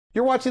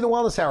You're watching the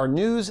Wellness Hour,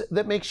 news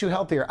that makes you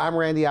healthier. I'm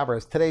Randy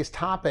Alvarez. Today's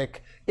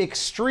topic,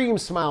 extreme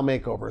smile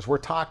makeovers. We're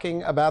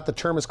talking about, the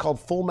term is called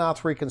full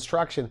mouth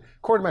reconstruction.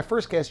 According to my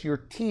first guest, your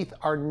teeth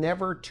are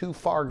never too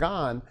far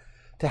gone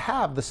to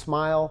have the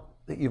smile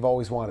that you've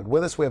always wanted.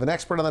 With us, we have an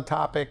expert on the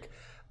topic,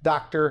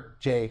 Dr.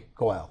 Jay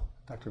Gohel.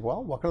 Dr.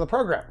 Gohel, welcome to the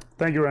program.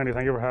 Thank you, Randy.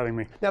 Thank you for having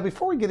me. Now,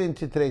 before we get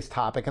into today's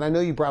topic, and I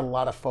know you brought a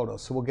lot of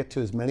photos, so we'll get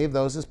to as many of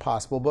those as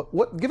possible,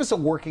 but give us a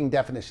working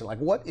definition. Like,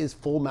 what is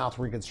full mouth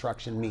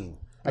reconstruction mean?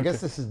 I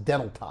guess this is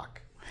dental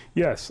talk.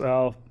 Yes.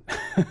 Full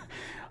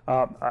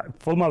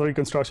mouth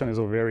reconstruction is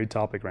a varied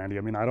topic, Randy.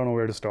 I mean, I don't know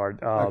where to start.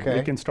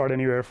 You can start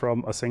anywhere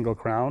from a single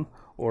crown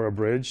or a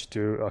bridge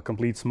to a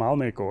complete smile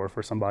makeover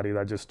for somebody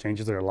that just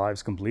changes their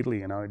lives completely.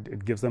 You know,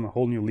 it gives them a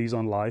whole new lease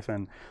on life,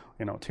 and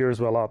tears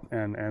well up,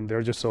 and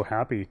they're just so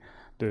happy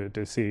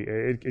to see.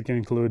 It can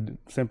include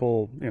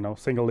simple,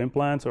 single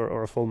implants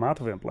or a full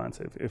mouth of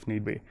implants if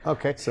need be.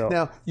 Okay. So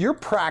now your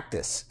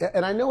practice,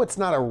 and I know it's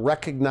not a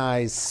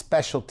recognized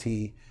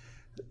specialty,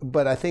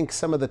 but I think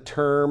some of the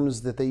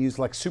terms that they use,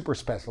 like super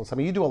specialists, I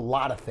mean, you do a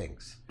lot of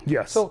things.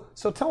 Yes.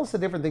 So tell us the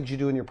different things you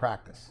do in your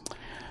practice.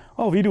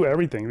 Oh, we do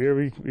everything.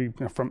 We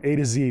from A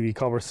to Z. We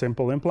cover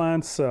simple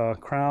implants,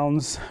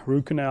 crowns,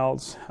 root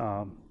canals,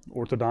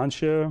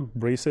 orthodontia,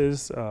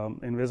 braces,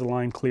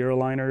 Invisalign clear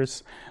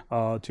aligners,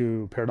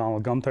 to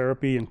periodontal gum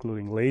therapy,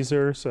 including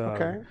lasers,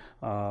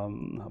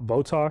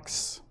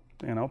 Botox.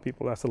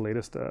 People, that's the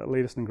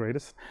latest and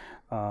greatest.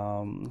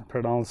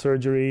 Periodontal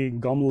surgery,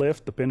 gum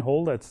lift, the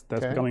pinhole. That's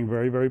becoming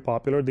very, very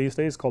popular these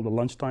days. It's called the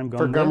lunchtime gum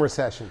lift. For gum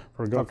recession.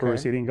 For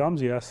receding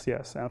gums. Yes,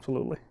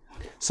 absolutely.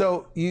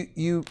 So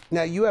you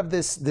have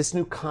this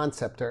new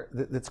concept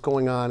that's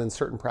going on in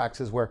certain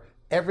practices where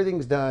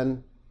everything's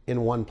done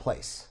in one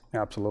place.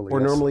 Absolutely. Or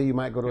normally you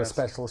might go to a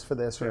specialist for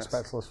this or a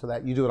specialist for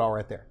that. You do it all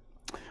right there.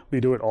 We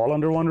do it all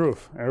under one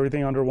roof,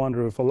 everything under one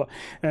roof.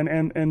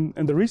 And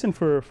the reason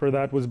for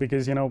that was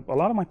because, a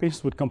lot of my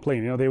patients would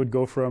complain, they would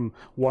go from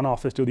one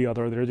office to the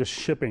other. They're just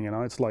shipping,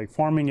 it's like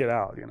farming it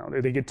out,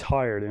 they get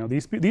tired.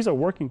 These are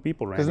working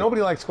people, right? Because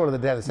nobody likes going to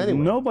the dentist anyway.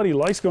 Nobody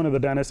likes going to the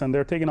dentist, and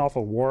they're taking off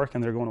of work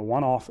and they're going to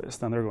one office,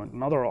 then they're going to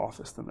another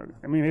office.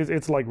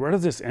 It's like, where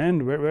does this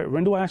end?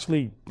 When do I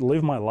actually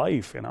live my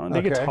life? And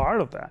they get tired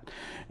of that.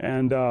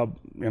 And,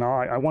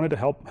 I wanted to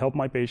help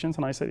my patients,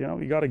 and I said,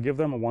 you got to give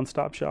them a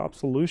one-stop shop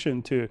solution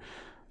to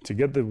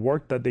get the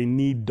work that they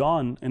need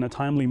done in a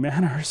timely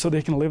manner so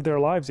they can live their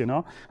lives.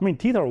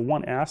 Teeth are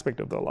one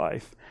aspect of their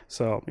life,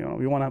 so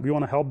we want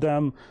to help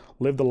them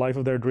live the life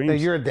of their dreams. Now,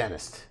 you're a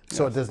dentist,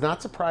 so it does not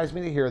surprise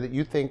me to hear that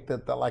you think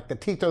that the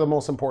teeth are the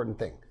most important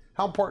thing.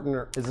 How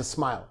important is a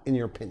smile, in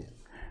your opinion?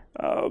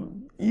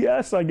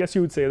 Yes, I guess you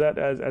would say that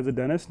as a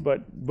dentist,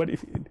 but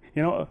if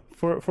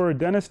for a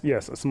dentist,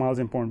 yes, a smile is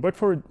important. But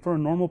for a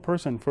normal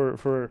person,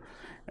 for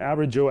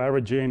average Joe,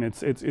 average Jane,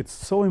 it's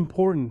so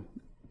important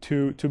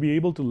to be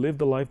able to live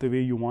the life the way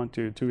you want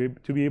to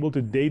be able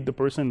to date the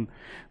person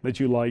that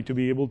you like, to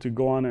be able to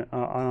go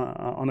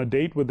on a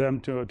date with them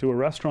to a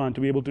restaurant,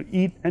 to be able to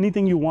eat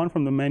anything you want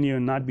from the menu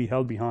and not be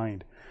held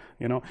behind.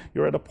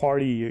 You're at a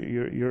party,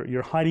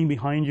 you're hiding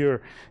behind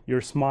your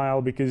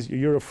smile because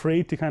you're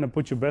afraid to kind of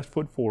put your best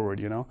foot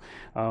forward.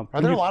 Are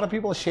there a lot of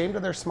people ashamed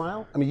of their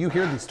smile? I mean, you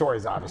hear these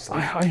stories, obviously.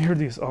 I hear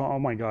these. Oh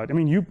my God. I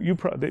mean,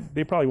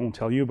 they probably won't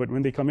tell you, but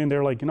when they come in,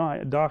 they're like,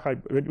 Doc,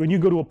 when you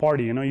go to a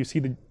party, you see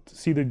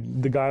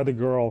the guy or the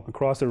girl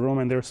across the room,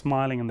 and they're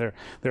smiling and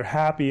they're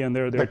happy, and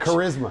they're the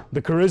charisma.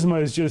 The charisma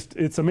is just,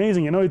 it's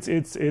amazing.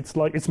 It's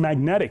like, it's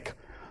magnetic.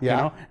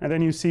 Yeah. And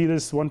then you see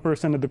this one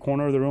person at the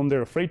corner of the room,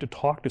 they're afraid to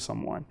talk to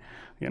someone.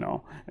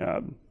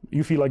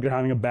 You feel like they're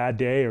having a bad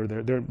day, or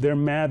they're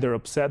mad, they're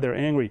upset, they're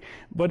angry.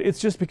 But it's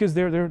just because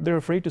they're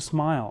afraid to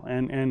smile,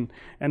 and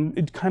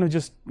it kind of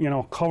just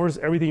covers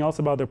everything else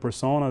about their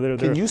persona.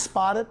 Can you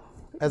spot it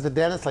as a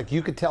dentist? Like,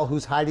 you could tell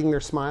who's hiding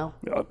their smile?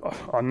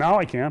 Now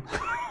I can.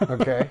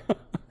 Okay.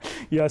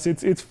 Yes,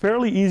 it's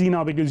fairly easy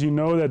now because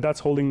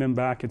that's holding them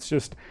back. It's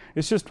just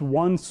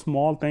one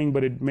small thing,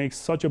 but it makes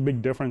such a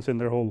big difference in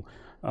their whole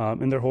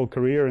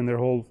career, in their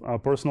whole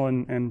personal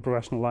and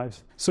professional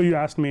lives. So you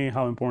asked me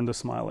how important the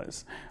smile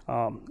is.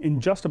 In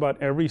just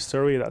about every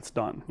survey that's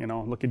done,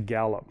 look at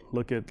Gallup,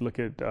 look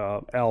at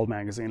Elle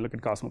magazine, look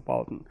at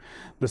Cosmopolitan.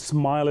 The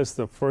smile is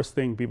the first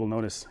thing people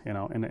notice,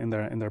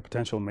 in their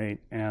potential mate,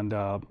 and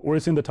or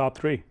it's in the top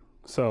 3.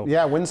 So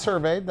yeah, when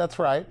surveyed, that's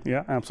right.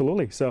 Yeah,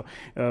 absolutely. So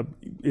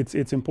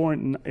it's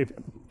important.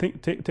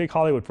 Take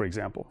Hollywood, for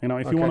example.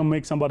 If you want to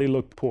make somebody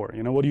look poor,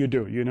 what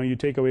do? You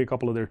take away a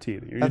couple of their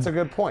teeth. That's a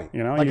good point.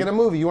 Like in a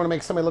movie, you want to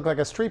make somebody look like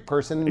a street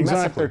person and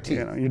mess up their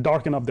teeth. You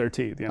darken up their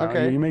teeth. You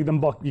make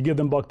them you give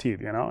them buck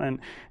teeth.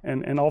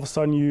 And all of a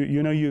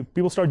sudden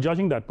people start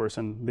judging that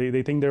person.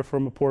 They think they're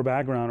from a poor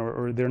background,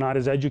 or they're not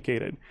as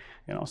educated.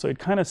 So it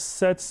kind of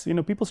sets.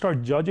 People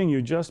start judging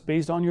you just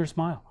based on your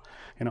smile.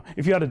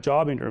 If you had a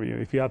job interview,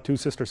 if you have 2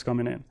 sisters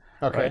coming in,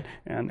 right?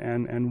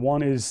 And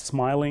one is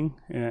smiling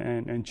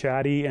and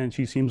chatty, and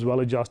she seems well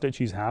adjusted,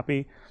 she's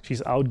happy,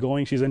 she's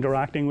outgoing, she's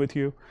interacting with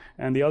you,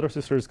 and the other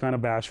sister is kind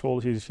of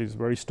bashful, she's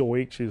very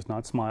stoic, she's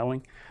not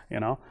smiling,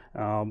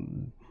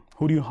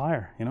 who do you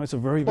hire? You know, it's a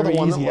very, Well, very the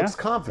one easy that looks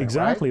confident,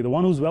 exactly, right? the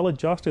one who's well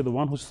adjusted, the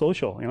one who's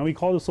social. You know, we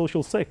call it the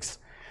social six.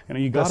 You know,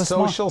 you got The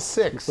social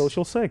six.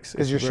 Social six.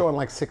 Because you're showing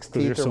like 6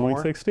 Because you're teeth or showing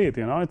more. 6 teeth.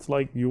 You know, it's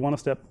like you want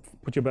to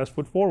put your best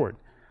foot forward.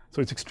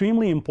 So it's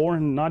extremely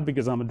important, not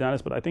because I'm a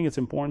dentist, but I think it's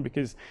important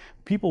because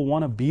people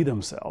want to be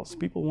themselves.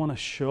 People want to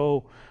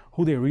show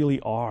who they really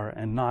are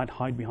and not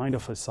hide behind a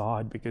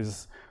facade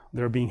because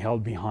they're being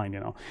held behind,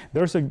 you know.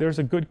 There's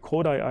a good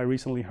quote I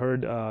recently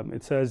heard.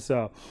 It says,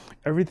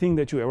 everything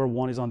that you ever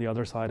want is on the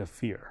other side of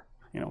fear.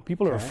 You know,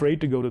 people are afraid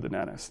to go to the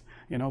dentist,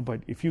 you know, but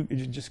if you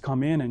just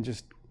come in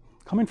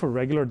for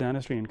regular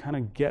dentistry and kind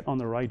of get on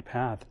the right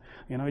path,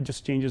 you know, it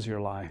just changes your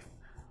life.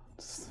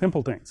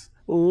 Simple things.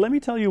 Let me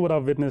tell you what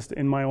I've witnessed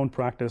in my own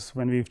practice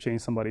when we've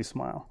changed somebody's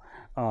smile.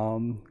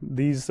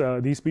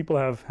 These people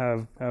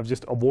have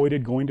just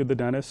avoided going to the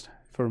dentist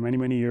for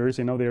many years.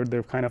 You know,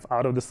 they're kind of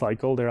out of the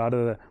cycle. They're out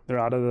of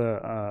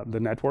the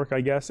network,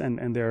 I guess,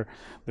 and they're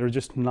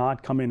just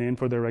not coming in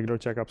for their regular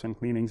checkups and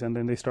cleanings. And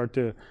then they start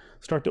to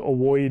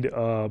avoid.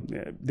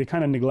 They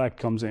kind of neglect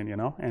comes in, you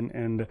know,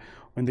 and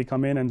when they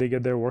come in and they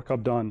get their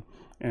workup done.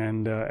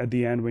 And at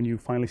the end, when you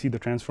finally see the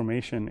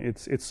transformation,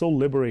 it's so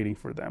liberating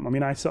for them. I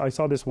mean, I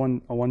saw this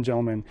one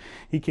gentleman.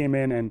 He came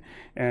in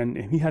and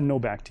he had no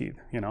back teeth.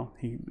 You know,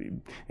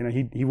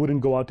 he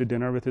wouldn't go out to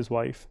dinner with his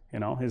wife. You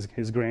know, his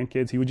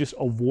grandkids. He would just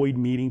avoid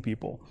meeting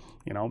people.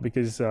 You know,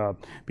 because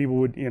people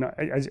would, you know,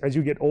 as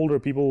you get older,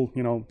 people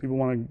want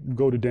to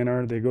go to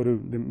dinner. They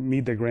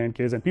meet their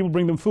grandkids, and people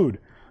bring them food.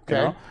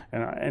 Okay. You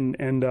know?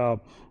 And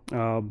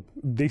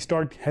they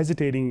start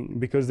hesitating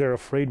because they're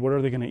afraid. What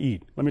are they going to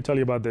eat? Let me tell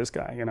you about this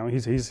guy. You know,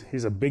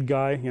 he's a big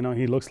guy. You know,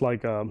 he looks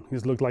like a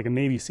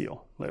Navy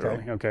SEAL,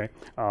 literally. Okay.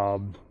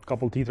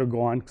 Couple teeth are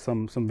gone.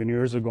 Some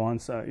veneers are gone.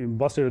 So he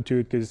busted a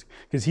tooth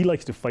because he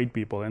likes to fight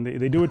people, and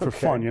they do it for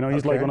fun. You know,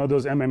 he's like one of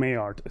those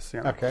MMA artists.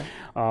 You know? Okay.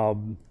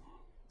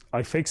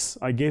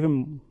 I gave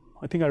him.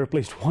 I think I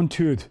replaced one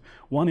tooth,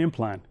 one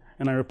implant,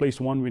 and I replaced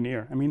one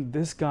veneer. I mean,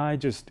 this guy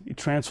he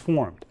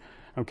transformed.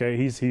 Okay,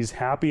 he's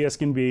happy as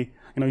can be.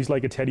 You know, he's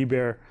like a teddy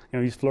bear. You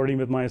know, he's flirting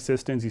with my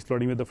assistants. He's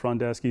flirting with the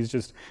front desk.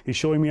 He's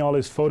showing me all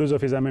his photos of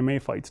his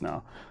MMA fights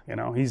now. You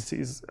know,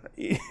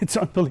 it's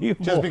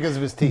unbelievable. Just because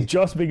of his teeth.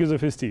 Just because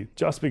of his teeth.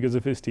 Just because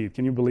of his teeth.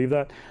 Can you believe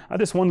that? I had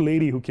this one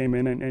lady who came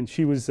in and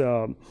she was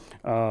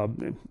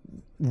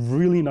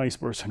really nice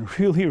person.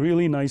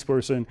 Really nice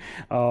person.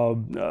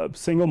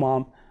 Single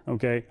mom.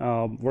 Okay,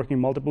 working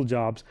multiple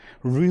jobs,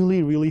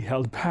 really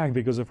held back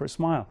because of her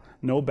smile.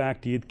 No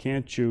back teeth,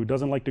 can't chew,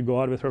 doesn't like to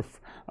go out with her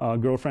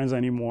girlfriends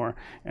anymore,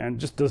 and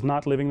just does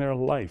not living their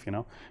life. You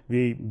know,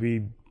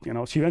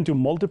 she went to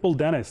multiple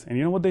dentists, and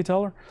you know what they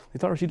tell her? They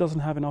tell her she doesn't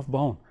have enough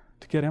bone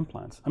to get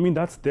implants. I mean,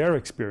 that's their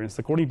experience.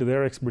 According to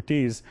their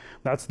expertise,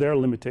 that's their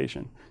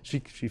limitation.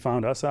 She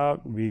found us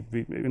out. We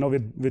you know,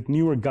 with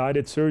newer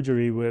guided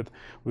surgery, with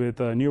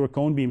newer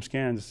cone beam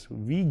scans,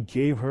 we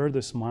gave her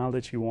the smile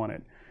that she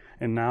wanted.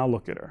 And now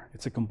look at her.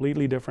 It's a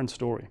completely different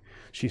story.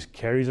 She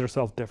carries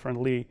herself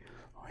differently.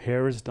 Her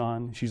hair is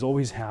done. She's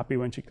always happy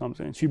when she comes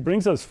in. She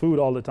brings us food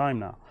all the time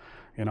now.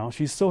 You know,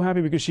 she's so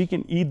happy because she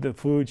can eat the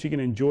food. She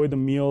can enjoy the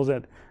meals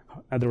at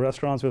the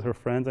restaurants with her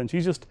friends, and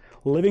she's just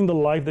living the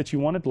life that she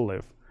wanted to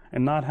live,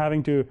 and not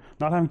having to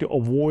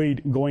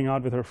avoid going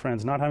out with her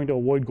friends, not having to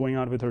avoid going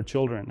out with her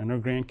children and her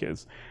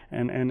grandkids,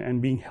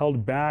 and being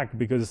held back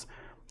because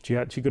she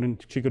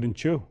couldn't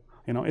chew.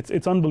 You know,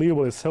 it's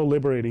unbelievable. It's so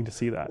liberating to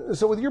see that.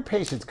 So with your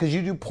patients, because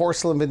you do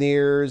porcelain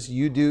veneers,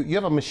 you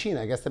have a machine,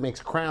 I guess, that makes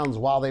crowns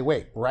while they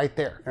wait, right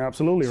there.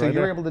 Absolutely, so right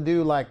you're there. able to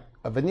do like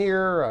a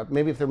veneer,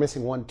 maybe if they're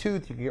missing one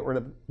tooth, you can give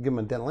them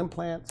a dental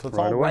implant. So it's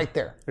all right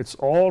there. It's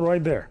all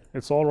right there.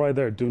 It's all right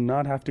there. Do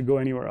not have to go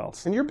anywhere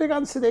else. And you're big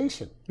on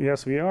sedation.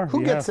 Yes, we are.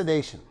 Who gets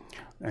sedation?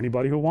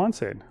 Anybody who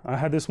wants it. I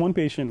had this one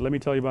patient. Let me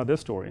tell you about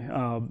this story.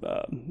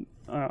 In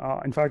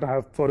fact, I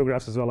have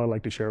photographs as well I'd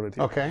like to share with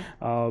you. Okay.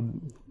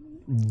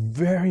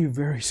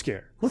 Very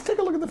scared. Let's take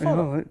a look at the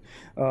photo.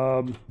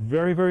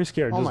 Very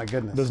scared. Oh my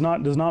goodness. Does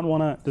not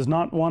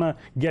want to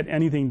get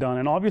anything done.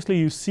 And obviously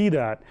you see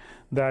that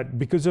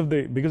because of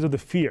the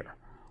fear,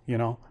 you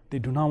know, they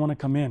do not want to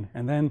come in,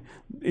 and then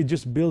it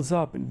just builds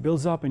up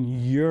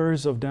and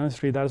years of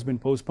dentistry that has been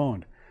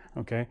postponed.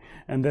 Okay,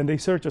 and then they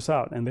search us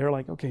out, and they're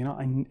like, okay, you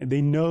know,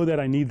 they know that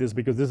I need this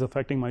because this is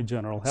affecting my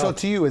general health. So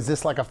to you, is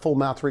this like a full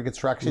mouth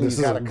reconstruction? You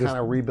got to kind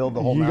of rebuild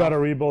the whole mouth? You got to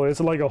rebuild. It's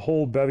like a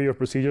whole bevy of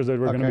procedures that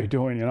we're going to be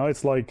doing. You know,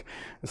 it's like,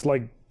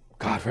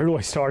 God, where do I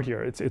start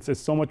here? It's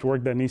so much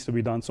work that needs to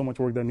be done, so much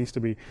work that needs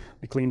to be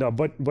cleaned up.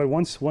 But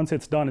once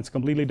it's done, it's a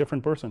completely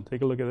different person.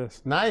 Take a look at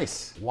this.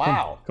 Nice.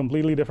 Wow.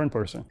 Completely different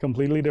person.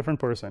 Completely different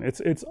person.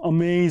 It's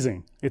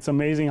amazing. It's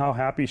amazing how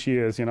happy she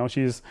is. You know,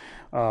 she's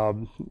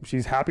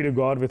happy to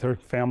go out with her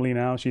family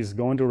now. She's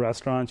going to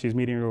restaurants. She's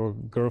meeting her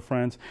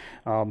girlfriends.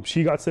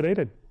 She got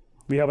sedated.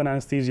 We have an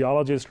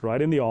anesthesiologist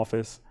right in the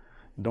office.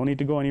 Don't need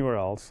to go anywhere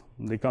else.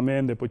 They come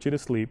in, they put you to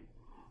sleep.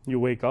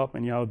 You wake up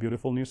and you have a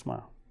beautiful new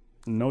smile.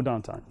 No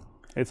downtime.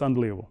 It's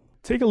unbelievable.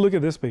 Take a look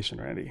at this patient,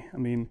 Randy. I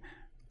mean,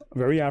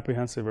 very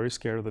apprehensive, very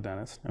scared of the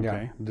dentist.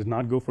 Okay, did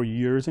not go for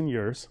years and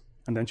years,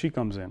 and then she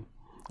comes in.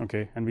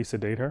 okay, and we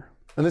sedate her.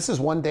 And this is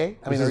one day?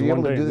 I mean, This are is you one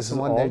able to day. do this in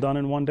one all day? done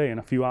in one day, in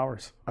a few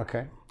hours.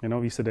 Okay. You know,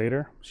 we sedate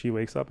her. She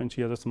wakes up and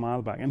she has a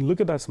smile back. And look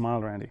at that smile,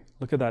 Randy.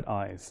 Look at that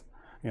eyes.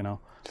 You know,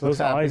 She looks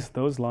those happy. eyes,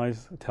 those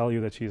lies tell you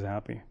that she's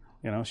happy.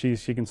 You know, she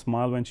can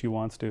smile when she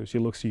wants to. She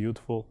looks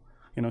youthful.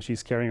 You know,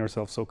 she's carrying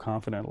herself so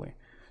confidently.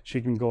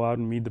 She can go out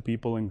and meet the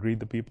people and greet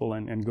the people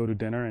and go to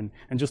dinner and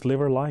just live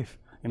her life.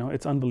 You know,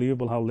 it's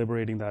unbelievable how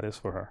liberating that is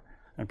for her.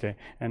 Okay,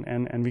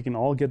 and we can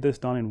all get this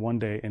done in one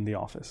day in the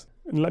office.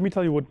 And let me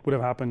tell you what would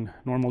have happened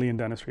normally in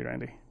dentistry,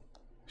 Randy.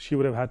 She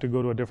would have had to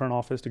go to a different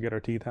office to get her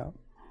teeth out.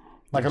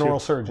 Like an oral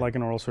surgeon? Like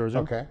an oral surgeon.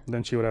 Okay.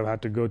 Then she would have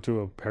had to go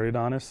to a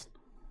periodontist.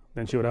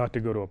 Then she would have had to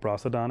go to a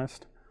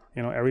prosthodontist.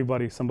 You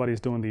know, somebody's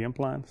doing the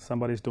implants,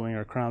 somebody's doing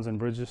her crowns and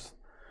bridges,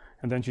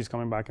 and then she's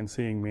coming back and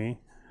seeing me.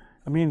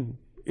 I mean,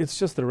 it's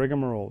just the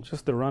rigmarole,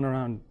 just the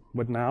runaround.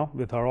 But now,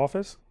 with our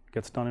office, it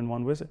gets done in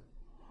one visit.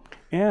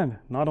 And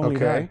not only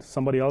that,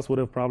 somebody else would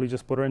have probably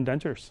just put her in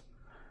dentures.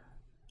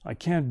 I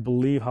can't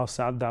believe how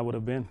sad that would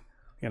have been.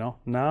 You know,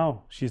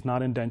 now she's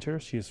not in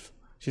dentures.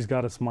 She's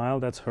got a smile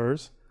that's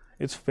hers.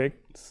 It's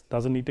fixed,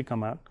 doesn't need to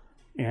come out.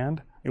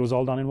 And it was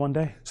all done in one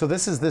day. So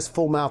this is this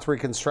full mouth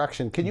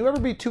reconstruction. Can you ever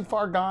be too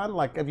far gone?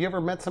 Like, have you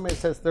ever met somebody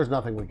that says, there's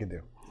nothing we can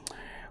do?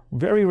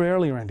 Very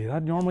rarely, Randy.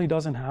 That normally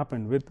doesn't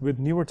happen. With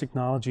newer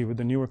technology, with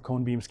the newer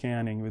cone beam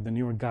scanning, with the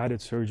newer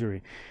guided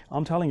surgery,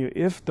 I'm telling you,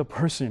 if the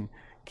person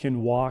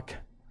can walk,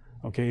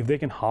 okay, if they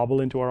can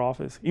hobble into our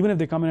office, even if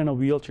they come in a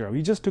wheelchair.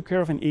 We just took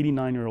care of an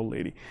 89-year-old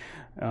lady.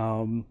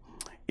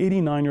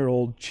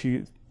 89-year-old,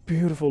 she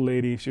beautiful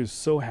lady. She was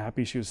so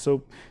happy. She's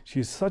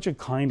such a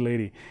kind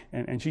lady.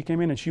 And she came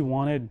in and she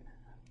wanted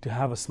to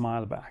have a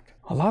smile back.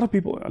 A lot of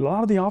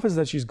the offices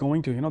that she's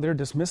going to, you know, they're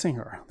dismissing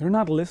her. They're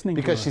not listening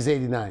to her. Because she's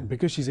 89.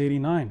 Because she's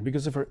 89.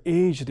 Because of her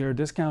age, they're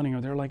discounting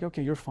her. They're like,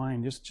 okay, you're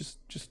fine. Just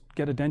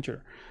get a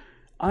denture.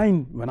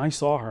 When I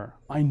saw her,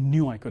 I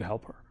knew I could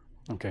help her.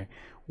 Okay.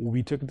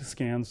 We took the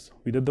scans,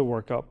 we did the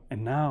workup,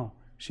 and now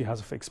she has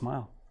a fake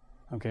smile.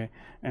 Okay.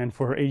 And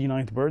for her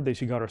 89th birthday,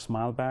 she got her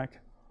smile back.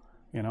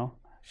 You know,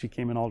 she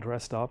came in all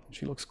dressed up.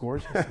 She looks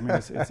gorgeous. I mean,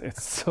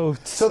 it's so.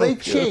 So they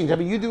change. I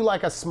mean, you do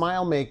like a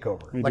smile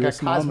makeover, like a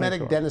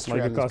cosmetic dentistry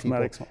on these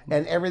people,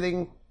 and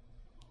everything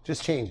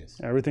just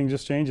changes. Everything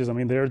just changes. I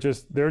mean, they're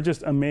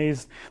just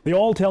amazed. They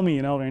all tell me,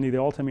 you know, Randy, they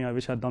all tell me, I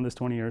wish I'd done this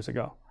 20 years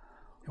ago.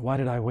 Why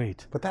did I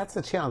wait? But that's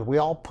the challenge. We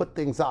all put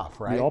things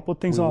off, right? We all put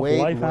things off.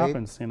 Life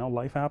happens, you know,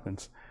 life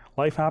happens.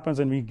 Life happens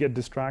and we get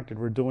distracted.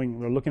 We're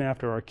looking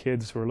after our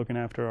kids, we're looking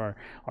after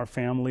our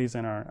families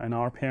and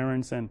our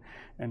parents, and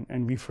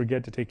we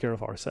forget to take care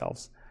of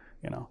ourselves,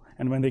 you know.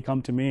 And when they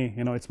come to me,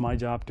 you know, it's my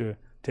job to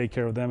take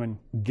care of them and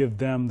give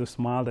them the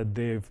smile that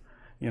they've,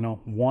 you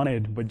know,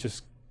 wanted, but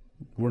just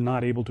were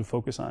not able to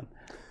focus on.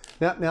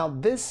 Now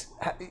this,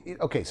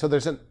 okay, so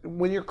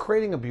when you're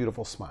creating a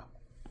beautiful smile,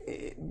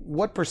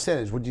 what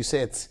percentage would you say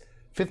it's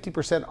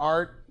 50%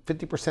 art,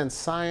 50%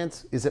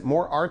 science? Is it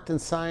more art than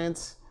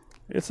science?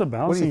 It's a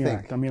balancing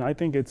act. I mean, I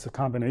think it's a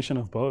combination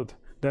of both.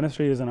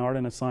 Dentistry is an art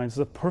and a science.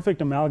 It's a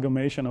perfect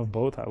amalgamation of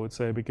both, I would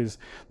say, because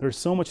there's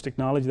so much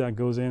technology that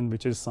goes in,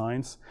 which is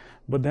science.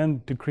 But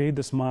then to create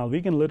the smile,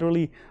 we can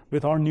literally,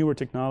 with our newer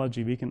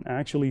technology, we can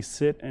actually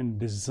sit and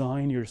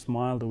design your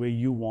smile the way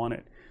you want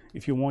it.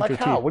 If you want like your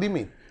how? teeth. What do you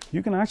mean?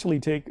 You can actually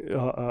take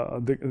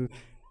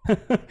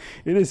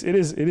it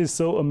is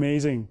so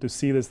amazing to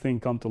see this thing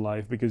come to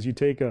life, because you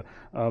take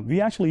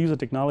we actually use a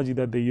technology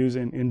that they use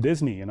in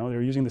Disney. You know,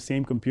 they're using the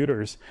same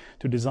computers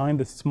to design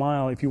the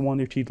smile if you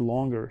want your teeth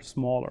longer,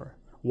 smaller,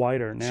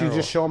 wider, narrower. So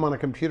you just show them on a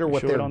computer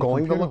what they're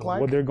going to look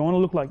like? What they're going to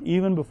look like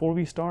even before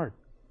we start.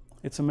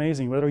 It's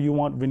amazing. Whether you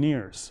want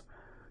veneers,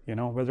 you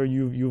know, whether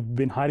you've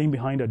been hiding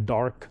behind a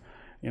dark,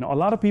 you know, a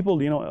lot of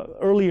people, you know,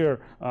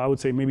 earlier, I would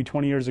say maybe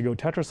 20 years ago,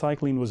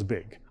 tetracycline was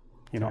big.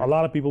 You know, a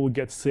lot of people would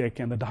get sick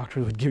and the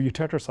doctor would give you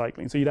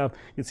tetracycline. So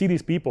you'd see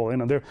these people, you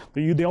know,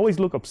 they always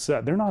look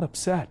upset. They're not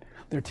upset.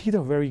 Their teeth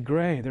are very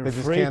gray. They're afraid.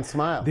 Just can't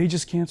smile. They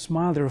just can't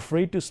smile. They're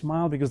afraid to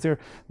smile because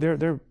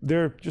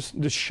they're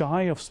just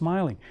shy of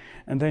smiling.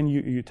 And then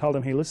you tell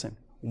them, hey, listen,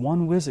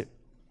 one visit,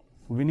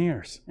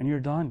 veneers, and you're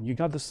done. You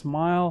got the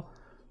smile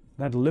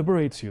that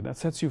liberates you, that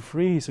sets you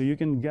free, so you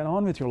can get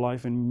on with your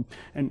life and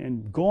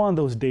go on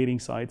those dating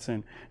sites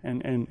and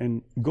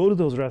go to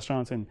those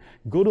restaurants and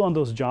go on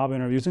those job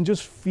interviews and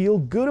just feel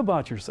good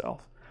about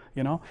yourself,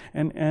 you know.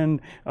 And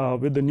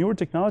with the newer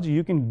technology,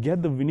 you can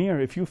get the veneer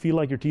if you feel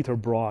like your teeth are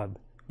broad,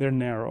 they're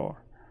narrower,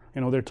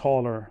 you know, they're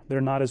taller,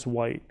 they're not as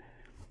white.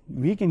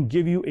 We can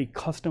give you a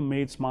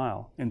custom-made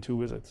smile in 2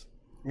 visits.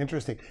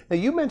 Interesting. Now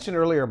you mentioned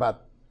earlier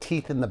about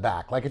teeth in the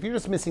back. Like if you're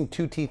just missing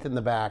 2 teeth in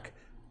the back,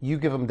 you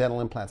give them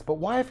dental implants. But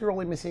why, if you're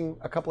only missing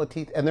a couple of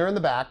teeth and they're in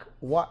the back,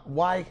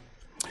 why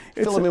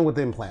fill them in with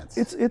implants?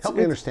 Help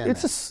me understand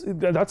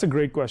that. That's a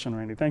great question,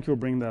 Randy. Thank you for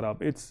bringing that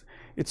up. It's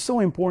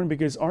so important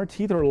because our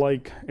teeth are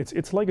like,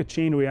 it's like a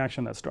chain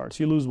reaction that starts.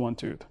 You lose 1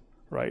 tooth,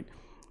 right?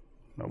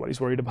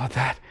 Nobody's worried about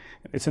that.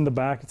 It's in the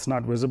back, it's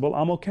not visible,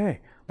 I'm okay.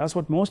 That's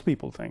what most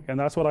people think. And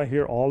that's what I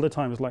hear all the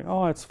time. It's like,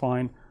 oh, it's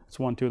fine. It's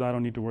one tooth, I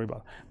don't need to worry about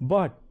it.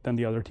 But then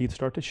the other teeth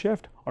start to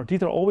shift. Our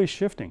teeth are always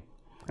shifting.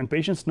 And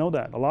patients know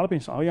that. A lot of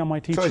patients, oh yeah, my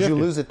teeth shifted. So as you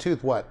lose a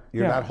tooth, what?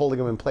 You're not holding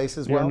them in place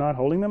as well? You're not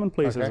holding them in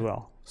place as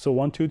well. So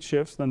one tooth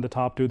shifts, then the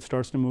top tooth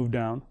starts to move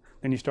down.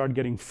 Then you start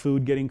getting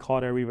food getting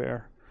caught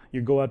everywhere. You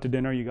go out to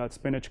dinner, you got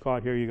spinach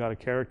caught here, you got a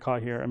carrot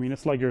caught here. I mean,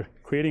 it's like you're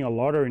creating a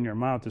larder in your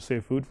mouth to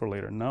save food for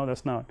later. No,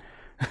 that's not.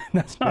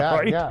 That's not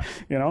right. Yeah.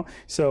 You know.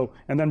 So,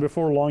 and then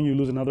before long, you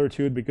lose another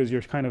tooth because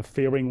you're kind of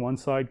favoring one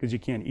side because you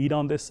can't eat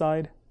on this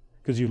side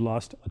because you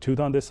lost a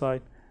tooth on this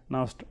side.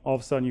 Now all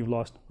of a sudden you've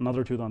lost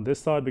another tooth on this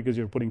side because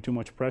you're putting too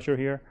much pressure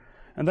here,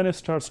 and then it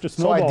starts to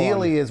snowball. So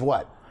ideally, is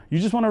what? You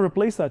just want to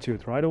replace that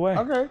tooth right away.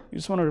 Okay. You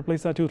just want to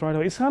replace that tooth right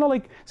away. It's kind of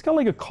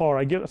like a car.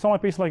 I give some of my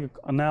patients like an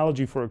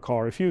analogy for a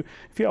car. If you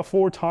have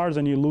 4 tires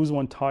and you lose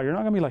one tire, you're not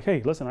gonna be like,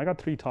 hey, listen, I got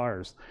 3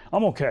 tires.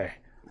 I'm okay.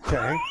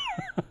 Okay.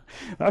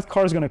 That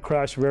car's gonna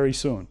crash very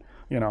soon.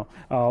 You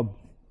know,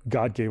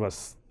 God gave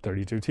us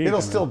 32 teeth.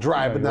 It'll still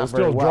drive, but not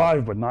very well. It'll still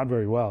drive, but not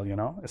very well, you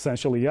know,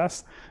 essentially,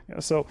 yes. You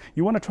know, so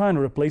you want to try and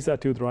replace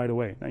that tooth right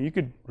away. Now, you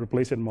could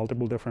replace it in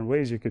multiple different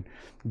ways. You could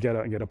get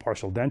a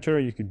partial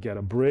denture, you could get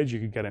a bridge, you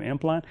could get an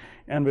implant.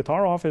 And with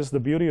our office, the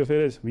beauty of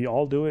it is we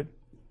all do it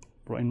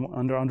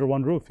under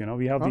one roof, you know.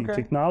 We have the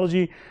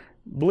technology,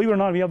 believe it or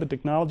not, we have the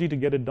technology to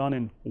get it done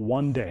in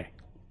one day.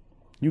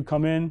 You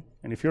come in,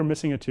 and if you're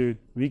missing a tooth,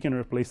 we can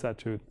replace that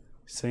tooth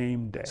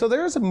same day. So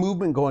there is a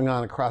movement going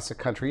on across the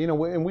country, you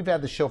know, and we've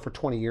had the show for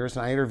 20 years,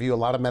 and I interview a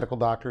lot of medical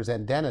doctors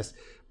and dentists,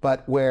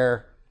 but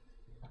where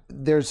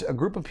there's a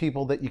group of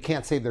people that you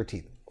can't save their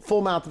teeth.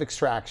 Full mouth of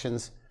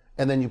extractions,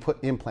 and then you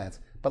put implants.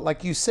 But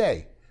like you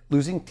say,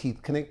 losing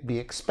teeth can be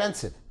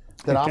expensive.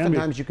 That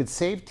oftentimes you could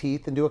save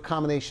teeth and do a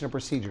combination of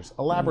procedures.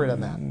 Elaborate on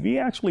that. We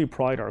actually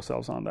pride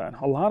ourselves on that.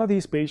 A lot of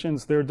these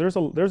patients, there's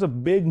a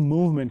big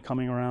movement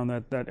coming around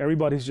that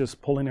everybody's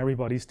just pulling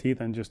everybody's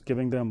teeth and just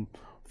giving them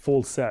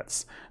full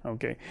sets.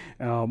 Okay,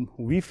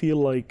 we feel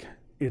like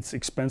it's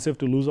expensive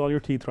to lose all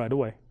your teeth right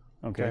away.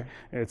 Okay,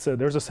 it's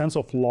there's a sense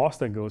of loss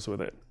that goes with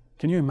it.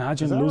 Can you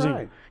imagine losing?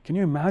 Right? Can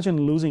you imagine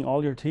losing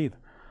all your teeth?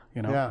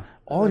 You know,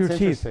 all your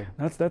teeth.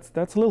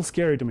 That's a little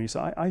scary to me.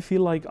 So I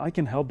feel like I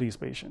can help these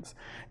patients.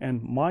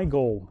 And my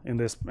goal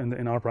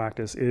in our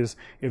practice is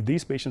if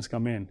these patients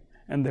come in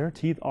and their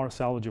teeth are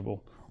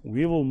salvageable,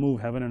 we will move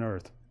heaven and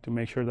earth to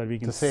make sure that we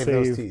can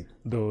save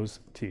those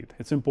teeth.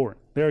 It's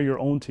important. They're your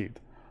own teeth.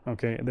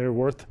 Okay, they're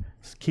worth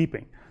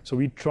keeping. So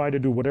we try to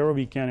do whatever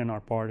we can in our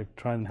part to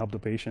try and help the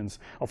patients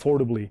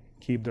affordably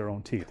keep their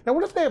own teeth. Now,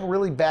 what if they have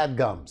really bad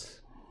gums?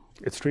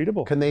 It's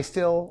treatable. Can they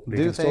still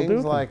do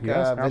things like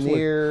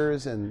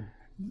veneers and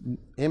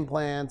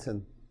implants?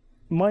 And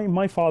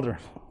my father,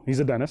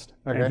 he's a dentist,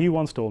 and he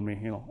once told me,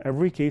 you know,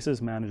 every case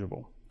is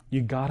manageable.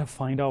 You gotta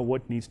find out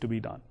what needs to be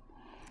done.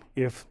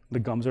 If the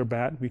gums are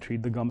bad, we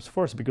treat the gums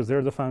first because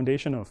they're the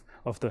foundation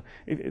of the.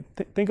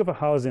 Think of a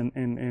house you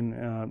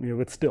know,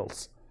 with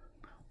stilts.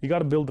 You got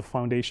to build the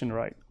foundation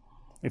right.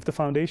 If the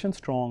foundation's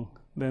strong,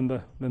 then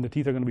the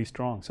teeth are going to be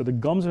strong. So the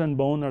gums and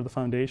bone are the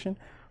foundation.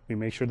 We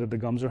make sure that the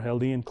gums are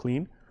healthy and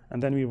clean,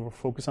 and then we will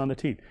focus on the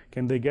teeth.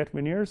 Can they get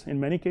veneers? In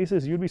many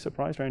cases, you'd be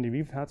surprised, Randy.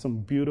 We've had some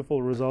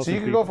beautiful results. So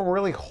you can go from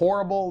really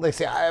horrible, they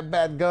say, I have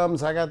bad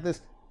gums, I got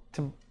this,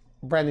 to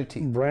brand new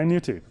teeth. Brand new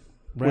teeth.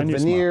 With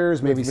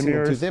veneers, maybe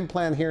single tooth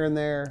implant here and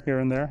there. Here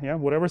and there, yeah,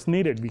 whatever's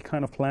needed. We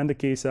kind of plan the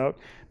case out.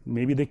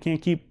 Maybe they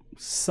can't keep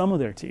some of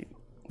their teeth.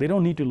 They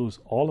don't need to lose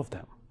all of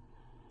them.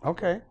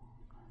 Okay.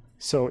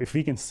 So if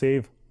we can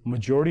save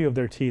majority of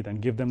their teeth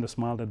and give them the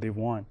smile that they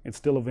want, it's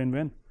still a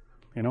win-win.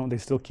 You know, they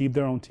still keep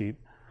their own teeth.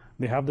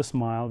 They have the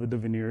smile with the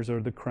veneers or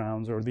the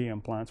crowns or the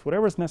implants,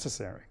 whatever is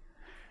necessary.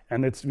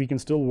 And we can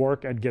still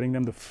work at getting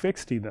them the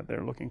fixed teeth that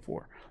they're looking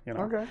for. You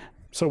know? Okay.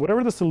 So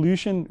whatever the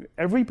solution,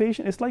 every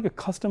patient, it's like a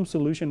custom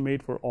solution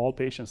made for all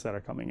patients that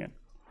are coming in.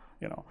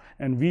 You know,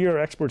 and we are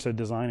experts at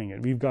designing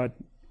it. We've got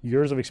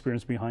years of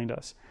experience behind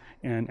us,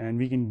 and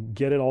we can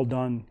get it all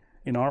done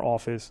in our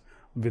office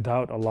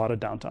without a lot of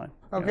downtime.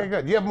 Okay,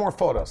 good. You have more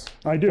photos.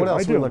 I do. What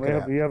else I do.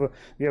 We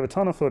We have a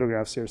ton of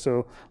photographs here.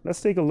 So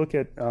let's take a look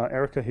at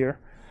Erica here.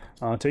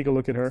 Take a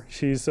look at her.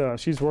 She's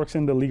works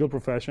in the legal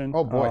profession.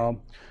 Oh boy.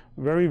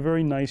 Very,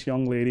 very nice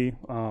young lady.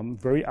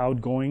 Very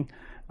outgoing.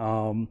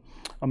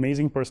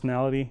 Amazing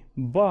personality,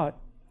 but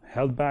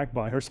held back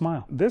by her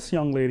smile. This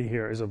young lady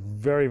here is a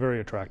very,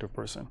 very attractive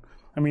person.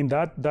 I mean,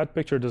 that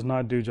picture does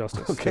not do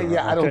justice. Okay,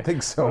 yeah, I don't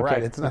think so.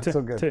 Right, it's not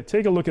so good.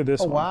 Take a look at this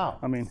one. Wow.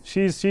 I mean,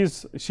 she's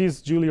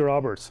Julia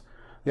Roberts.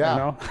 Yeah. You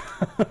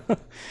know,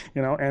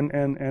 you know,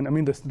 and I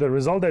mean, the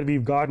result that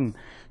we've gotten,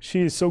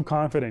 she's so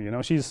confident. You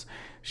know, she's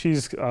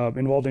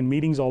involved in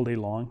meetings all day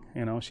long.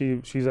 You know,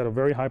 she's at a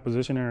very high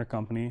position in her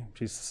company.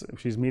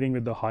 She's meeting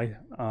with the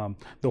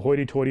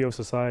hoity-toity of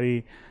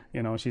society.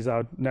 You know, she's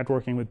out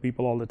networking with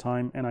people all the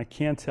time, and I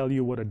can't tell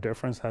you what a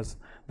difference that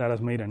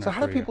has made in her career. So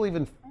how do people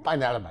even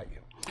find out about you?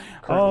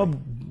 currently?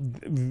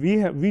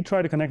 We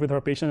try to connect with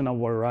our patient in a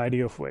variety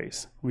of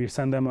ways. We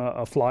send them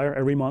a flyer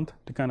every month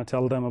to kind of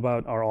tell them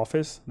about our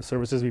office, the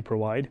services we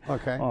provide.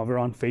 Okay. We're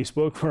on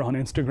Facebook, we're on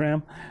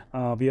Instagram.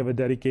 We have a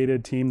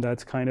dedicated team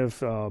that's kind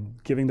of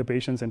giving the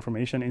patients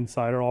information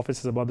inside our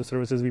offices about the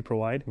services we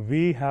provide.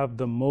 We have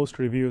the most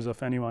reviews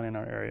of anyone in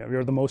our area. We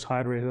are the most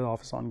high-rated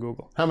office on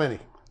Google. How many?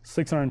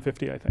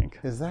 650, I think.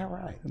 Is that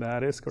right?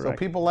 That is correct. So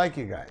people like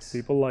you guys.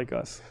 People like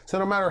us. So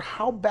no matter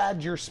how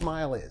bad your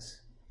smile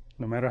is,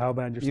 No matter how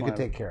bad your you smile can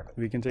take care of it.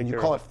 We can take and you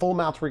care call of it full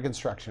mouth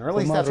reconstruction, or at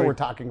least mouth that's what re- we're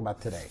talking about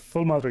today.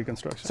 Full mouth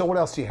reconstruction. So what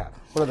else do you have?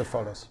 What other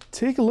photos?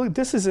 Take a look.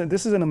 This is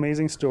an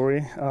amazing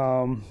story.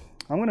 I'm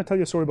going to tell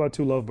you a story about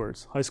two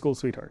lovebirds, high school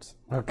sweethearts.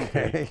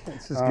 Okay,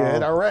 this is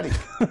good already.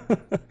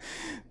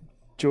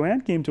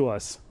 Joanne came to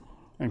us.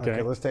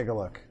 Okay, let's take a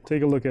look.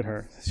 Take a look at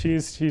her.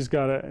 She's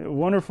got a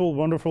wonderful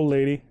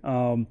lady.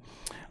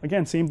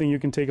 Again, same thing. You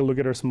can take a look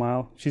at her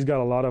smile. She's got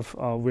a lot of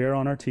wear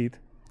on her teeth.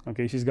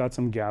 Okay, she's got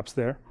some gaps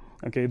there.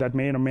 Okay, that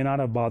may or may not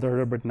have bothered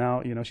her, but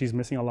now she's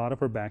missing a lot of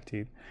her back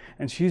teeth,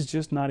 and she's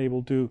just not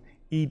able to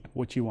eat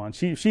what she wants.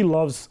 She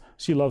loves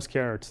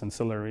carrots and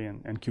celery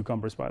and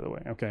cucumbers, by the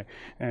way. Okay,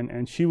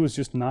 and she was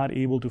just not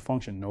able to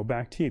function. No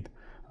back teeth.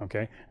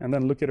 Okay, and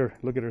then look at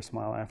her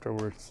smile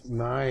afterwards.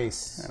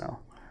 Nice.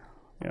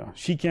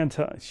 She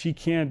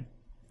can't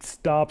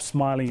stop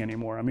smiling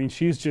anymore. I mean,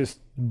 she's just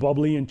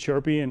bubbly and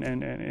chirpy,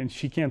 and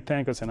she can't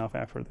thank us enough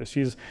after this.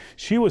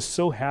 She was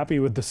so happy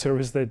with the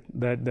service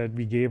that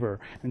we gave her,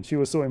 and she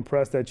was so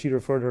impressed that she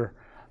referred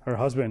her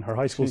husband, her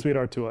high school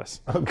sweetheart, to us.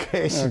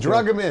 Okay, she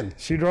drug him in.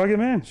 She drug him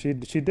in. She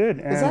did.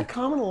 Is that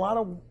common? A lot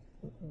of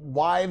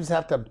wives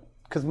have to,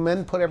 because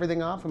men put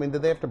everything off. I mean,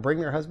 did they have to bring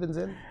their husbands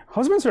in?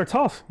 Husbands are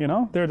tough,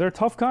 They're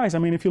tough guys. I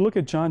mean, if you look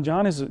at John,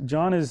 John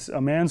is a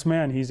man's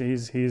man.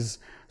 He's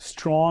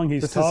strong.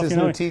 He's tough. This is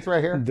his new teeth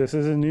right here. This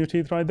is his new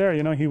teeth right there.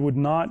 He would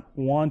not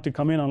want to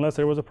come in unless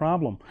there was a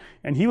problem,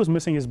 and he was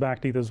missing his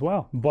back teeth as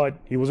well. But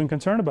he wasn't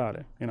concerned about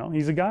it.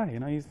 He's a guy.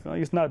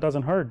 He's not,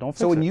 doesn't hurt. Don't fix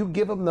it. So when you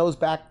give them those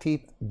back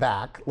teeth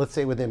back, let's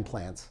say with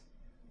implants,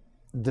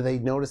 do they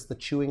notice the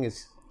chewing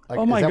is? Like,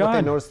 oh my is that God! what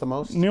they notice the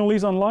most? New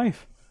lease on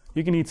life.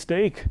 You can eat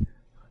steak.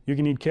 You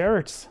can eat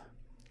carrots.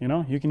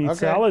 You can eat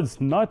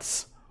salads,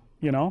 nuts.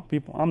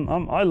 People.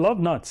 I love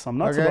nuts. I'm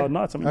nuts about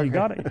nuts. I mean,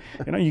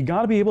 you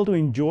gotta be able to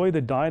enjoy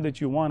the diet that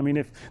you want. I mean,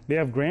 if they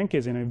have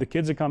grandkids, if the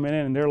kids are coming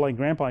in and they're like,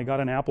 "Grandpa, I got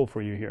an apple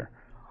for you here.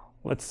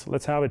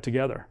 Let's have it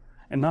together."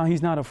 And now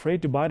he's not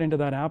afraid to bite into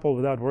that apple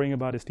without worrying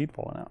about his teeth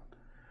falling out.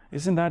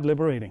 Isn't that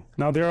liberating?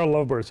 Now there are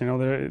lovebirds.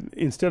 They're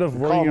instead of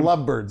worrying. Call them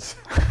lovebirds.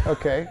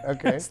 Okay.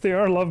 Yes, they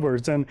are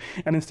lovebirds, and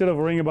instead of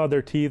worrying about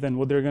their teeth and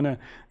what they're gonna,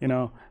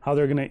 how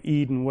they're gonna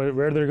eat and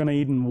where they're gonna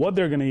eat and what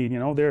they're gonna eat,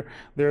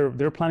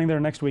 they're planning their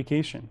next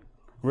vacation,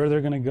 where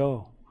they're gonna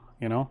go,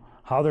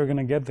 how they're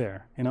gonna get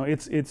there.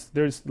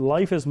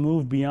 Life has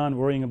moved beyond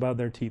worrying about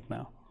their teeth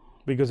now,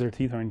 because their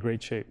teeth are in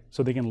great shape,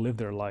 so they can live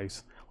their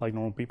lives like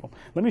normal people.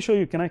 Let me show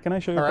you. Can I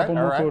show you a couple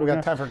more photographs? We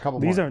got time for a couple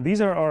more. These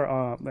are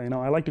our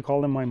I like to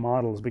call them my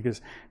models,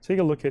 because take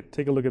a look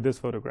at this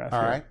photograph.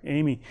 All right.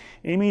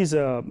 Amy's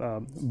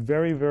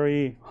very,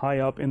 very high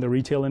up in the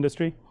retail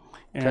industry,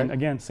 and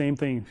again, same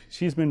thing.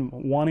 She's been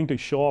wanting to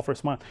show off her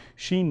smile.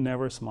 She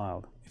never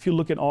smiled. If you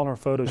look at all her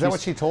photos, is that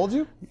what she told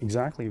you?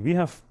 Exactly. We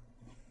have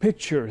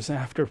pictures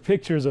after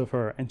pictures of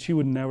her, and she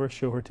would never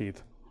show her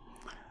teeth.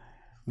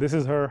 This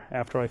is her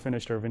after I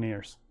finished her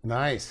veneers.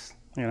 Nice.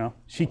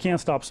 She can't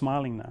stop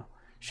smiling now.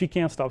 She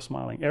can't stop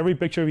smiling. Every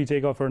picture we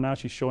take of her now,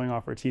 she's showing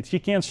off her teeth. She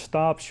can't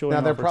stop showing off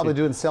her teeth. Now they're probably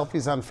doing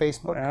selfies on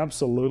Facebook?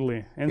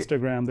 Absolutely.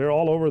 Instagram, they're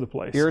all over the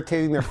place.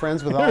 Irritating their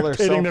friends with all their selfies?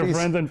 Irritating their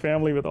friends and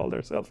family with all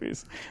their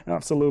selfies.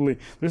 Absolutely.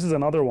 This is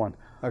another one.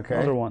 Okay.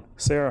 Another one.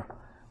 Sarah,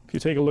 if you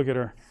take a look at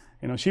her,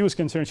 she was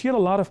concerned. She had a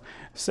lot of,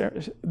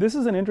 this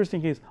is an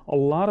interesting case, a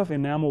lot of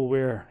enamel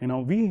wear.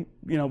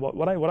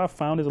 What I've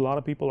found is a lot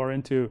of people are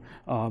into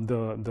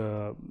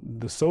the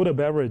soda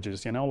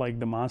beverages, like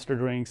the Monster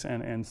drinks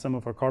and some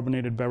of our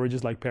carbonated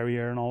beverages like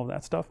Perrier and all of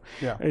that stuff.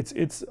 Yeah.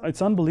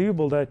 It's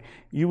unbelievable that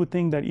you would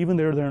think that even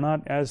though they're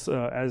not as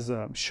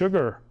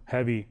sugar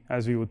heavy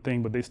as we would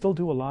think, but they still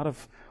do a lot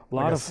of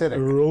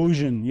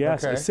erosion.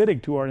 Yes,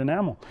 acidic to our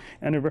enamel.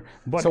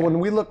 So when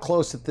we look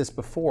close at this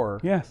before.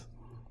 Yes.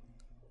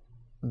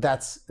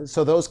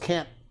 So those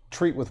can't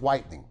treat with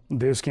whitening.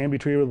 Those can be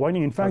treated with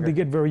whitening. In fact, they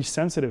get very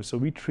sensitive, so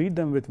we treat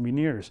them with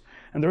veneers.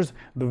 And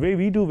the way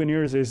we do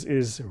veneers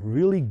is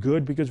really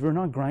good, because we're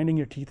not grinding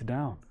your teeth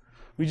down.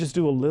 We just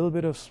do a little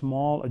bit of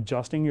small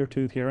adjusting your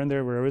tooth here and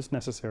there wherever it's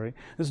necessary.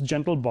 This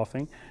gentle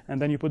buffing,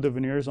 and then you put the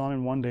veneers on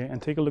in one day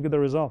and take a look at the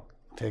result.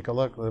 Take a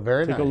look.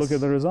 Very nice. Take a look at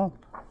the result.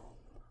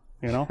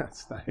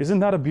 That's nice. Isn't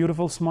that a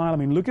beautiful smile? I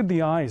mean, look at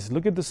the eyes,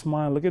 look at the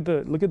smile, look at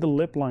the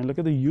lip line, look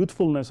at the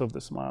youthfulness of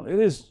the smile. It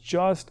is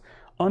just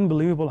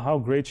unbelievable how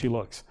great she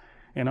looks,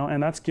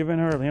 and that's given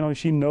her,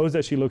 she knows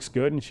that she looks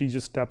good, and she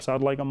just steps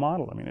out like a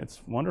model. I mean,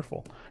 it's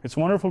wonderful. It's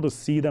wonderful to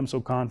see them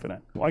so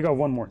confident. I got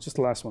one more, just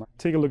the last one.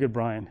 Take a look at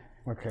Brian.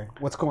 Okay.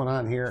 What's going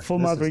on here? Full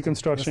mouth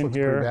reconstruction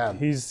here.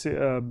 He's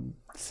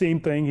same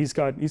thing. He's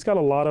got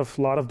a lot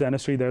of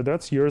dentistry there.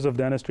 That's years of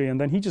dentistry, and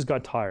then he just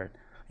got tired.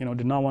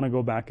 Did not want to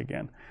go back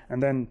again.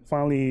 And then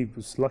finally he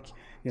was lucky.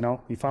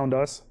 He found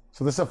us.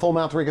 So this is a full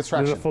mouth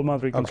reconstruction. This is a full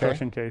mouth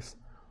reconstruction case.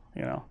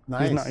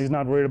 Nice. He's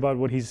not worried about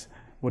what he's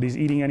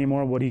eating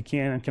anymore, what he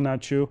can and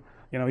cannot chew.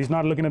 He's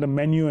not looking at the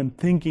menu and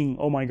thinking,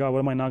 oh my God, what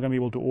am I not going to be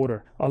able to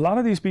order? A lot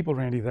of these people,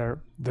 Randy,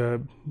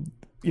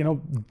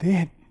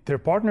 their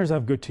partners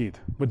have good teeth,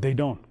 but they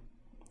don't.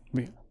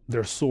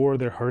 They're sore,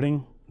 they're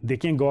hurting. They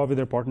can't go out with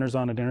their partners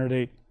on a dinner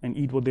date and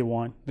eat what they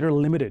want. They're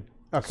limited.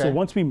 Okay. So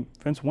once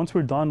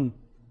we're done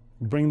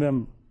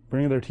bringing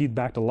their teeth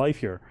back to life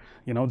here,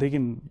 they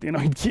can, they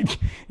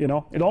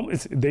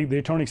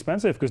turn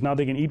expensive because now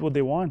they can eat what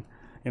they want.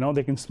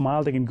 They can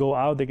smile, they can go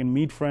out, they can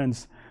meet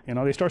friends. They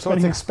start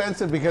spending. So it's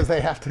expensive because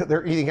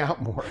they're eating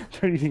out more.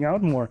 They're eating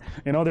out more.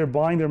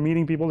 They're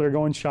meeting people, they're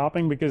going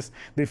shopping because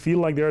they feel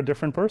like they're a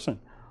different person.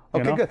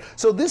 Okay, good.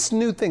 So this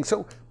new thing,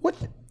 so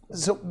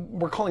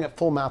we're calling it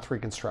full mouth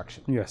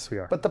reconstruction. Yes, we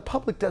are. But the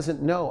public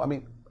doesn't know. I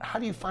mean, how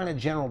do you find a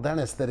general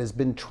dentist that has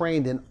been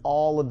trained in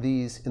all of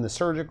these, in the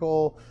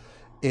surgical,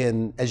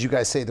 in, as you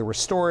guys say, the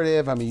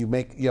restorative? I mean,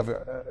 you have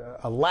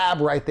a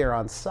lab right there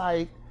on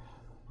site.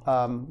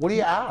 What do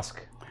you ask?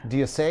 Do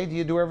you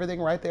do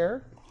everything right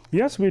there?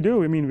 Yes, we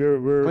do. I mean,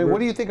 what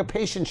do you think a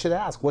patient should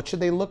ask? What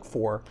should they look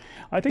for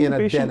in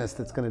a dentist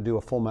that's going to do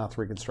a full mouth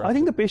reconstruction? I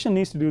think the patient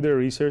needs to do their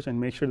research and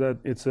make sure that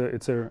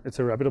it's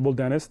a reputable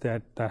dentist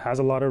that has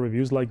a lot of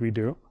reviews like we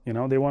do.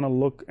 They want to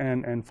look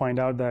and find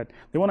out that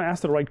they want to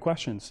ask the right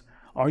questions.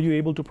 Are you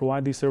able to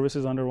provide these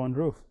services under one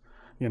roof?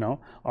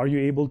 Are you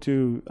able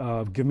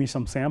to give me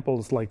some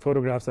samples, like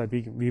photographs that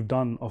we've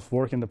done of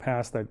work in the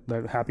past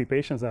that happy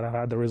patients that have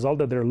had the result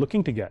that they're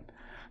looking to get?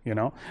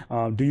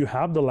 Do you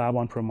have the lab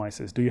on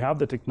premises? Do you have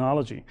the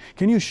technology?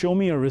 Can you show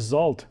me a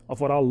result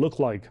of what I'll look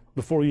like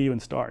before you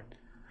even start?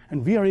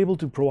 And we are able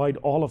to provide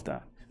all of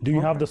that. Do you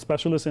have the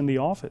specialists in the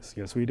office?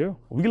 Yes, we do.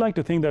 We like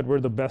to think that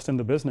we're the best in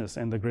the business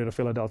in the greater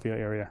Philadelphia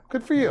area.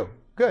 Good for you.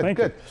 Good, Thank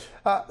good.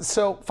 you.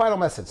 So final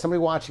message, somebody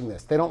watching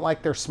this, they don't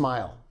like their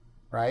smile,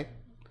 right?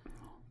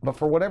 But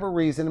for whatever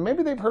reason, and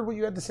maybe they've heard what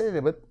you had to say today,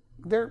 but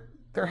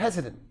they're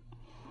hesitant.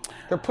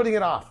 They're putting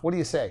it off. What do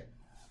you say?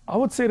 I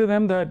would say to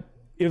them that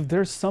if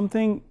there's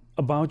something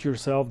about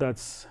yourself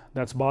that's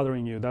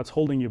bothering you, that's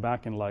holding you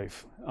back in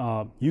life,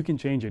 you can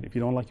change it. If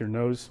you don't like your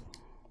nose,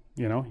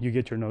 you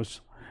get your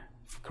nose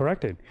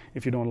corrected.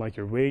 If you don't like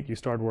your weight, you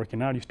start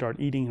working out, you start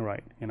eating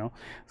right.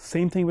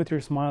 Same thing with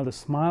your smile. The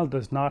smile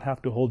does not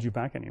have to hold you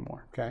back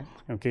anymore.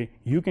 Okay.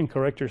 You can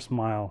correct your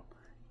smile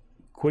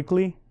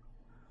quickly,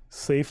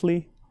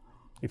 safely,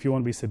 if you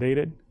want to be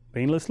sedated,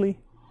 painlessly,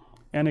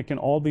 and it can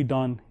all be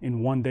done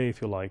in one day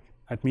if you like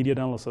at Media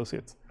Dental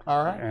Associates.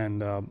 All right.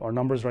 And our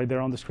number's right there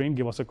on the screen.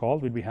 Give us a call.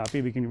 We'd be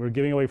happy. We're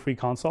giving away free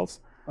consults.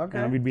 Okay.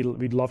 And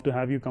we'd love to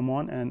have you come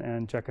on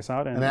and check us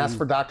out. And ask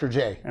for Dr.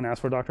 J. And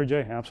ask for Dr.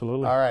 J,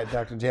 absolutely. All right,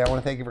 Dr. J, I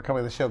want to thank you for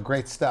coming to the show.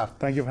 Great stuff.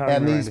 Thank you for having me,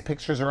 And these Randy.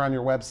 pictures are on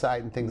your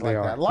website and things like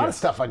that. A lot of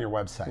stuff on your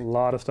website. A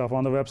lot of stuff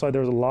on the website.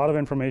 There's a lot of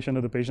information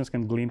that the patients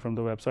can glean from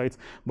the websites.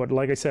 But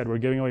like I said, we're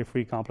giving away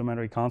free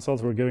complimentary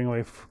consults. We're giving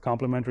away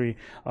complimentary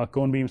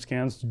cone beam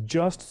scans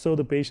just so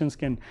the patients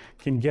can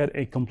get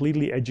a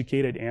completely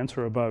educated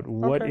answer about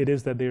what it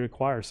is that they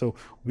require. So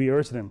we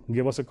urge them,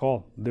 give us a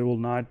call. They will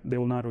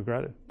not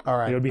regret it. All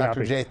right, They'll be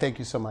Dr. happy. J, thank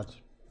you so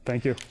much.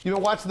 Thank you. You've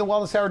been watching the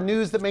Wellness Hour,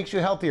 news that makes you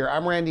healthier.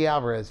 I'm Randy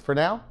Alvarez. For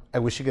now, I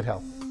wish you good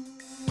health.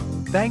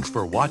 Thanks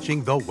for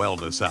watching the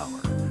Wellness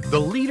Hour, the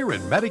leader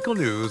in medical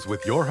news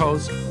with your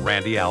host,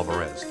 Randy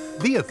Alvarez,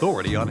 the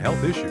authority on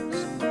health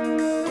issues.